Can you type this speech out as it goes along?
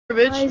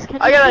bitch. Guys,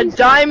 I got a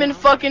diamond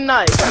fucking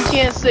knife. You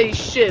can't say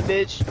shit,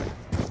 bitch.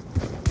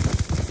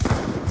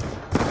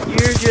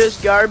 You're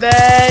just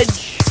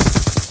garbage.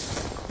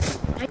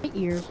 My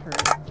ears hurt.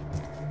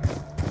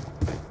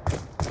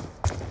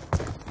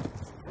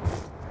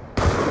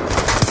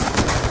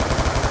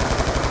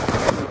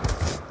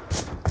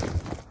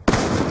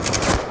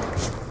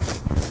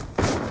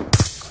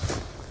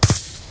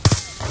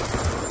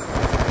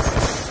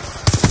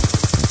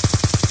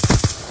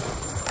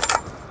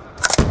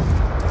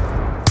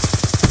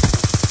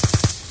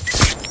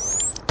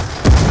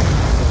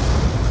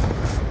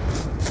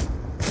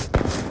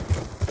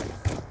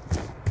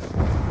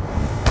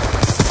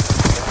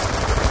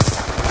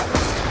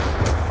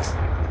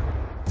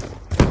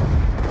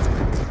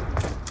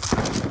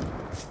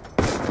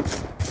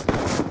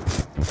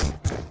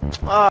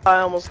 Oh, I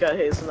almost got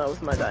hastened out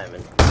with my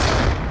diamond.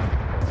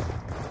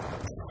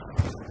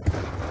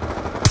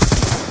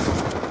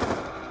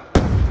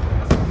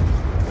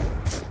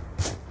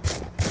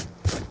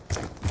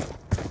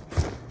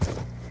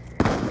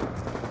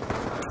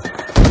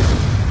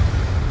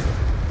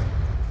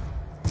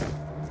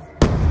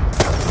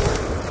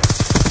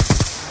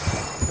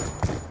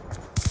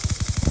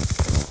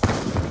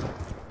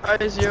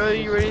 Alright, Zero,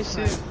 you ready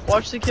to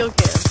watch the kill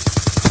cam?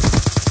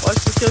 Watch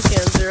the kill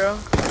cam, Zero.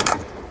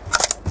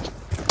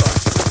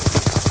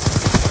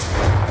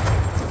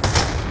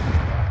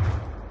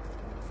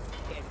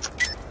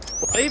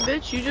 Wait,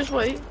 bitch, you just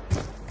wait. You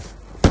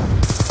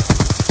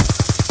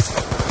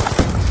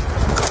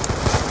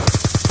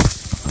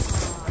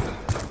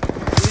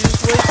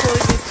just wait till I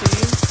get to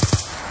you.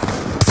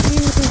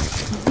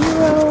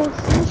 Zero,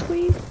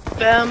 seriously?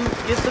 Bam,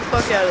 get the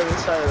fuck out of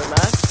this side of the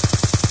map.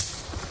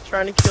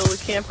 Trying to kill the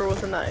camper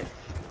with a knife.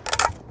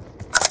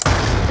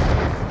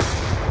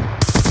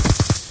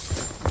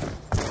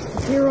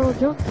 Zero,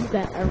 don't do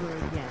that ever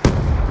again.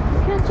 You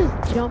can't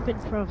just jump in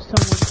front of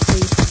someone's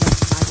face and then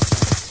knife them.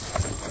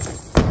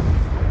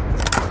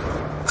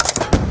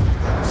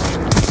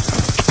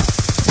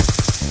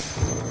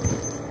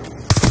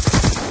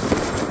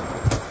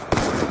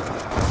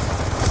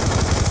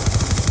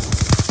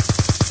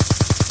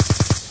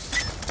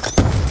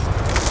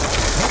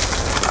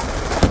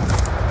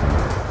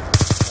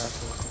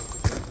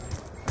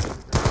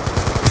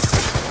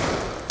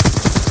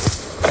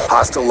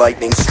 Hostile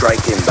lightning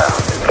strike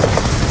inbound.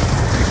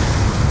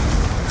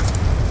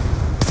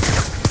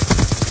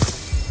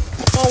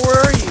 Oh,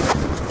 where are you?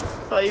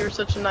 Thought you were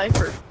such a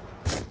knifer.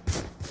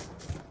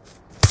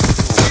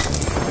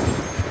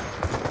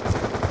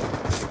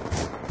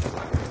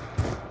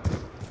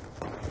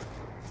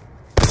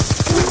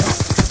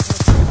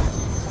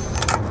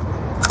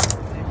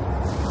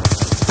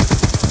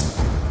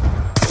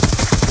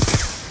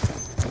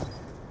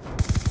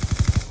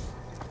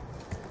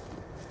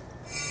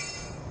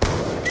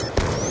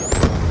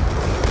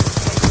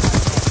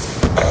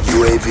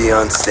 UAV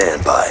on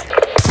standby.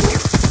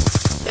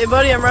 Hey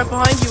buddy, I'm right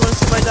behind you. Wanna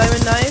see my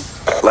diamond knife?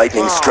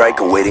 Lightning strike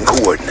awaiting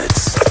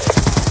coordinates.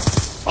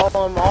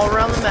 I'm all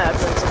around the map,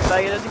 and some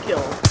faggot had to kill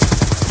him.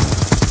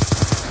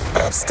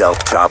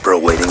 Stealth chopper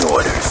awaiting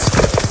orders.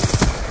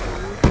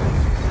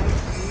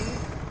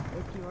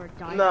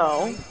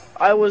 No,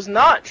 I was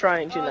not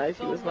trying to knife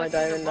you with my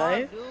diamond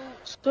knife.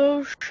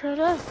 So shut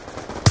up.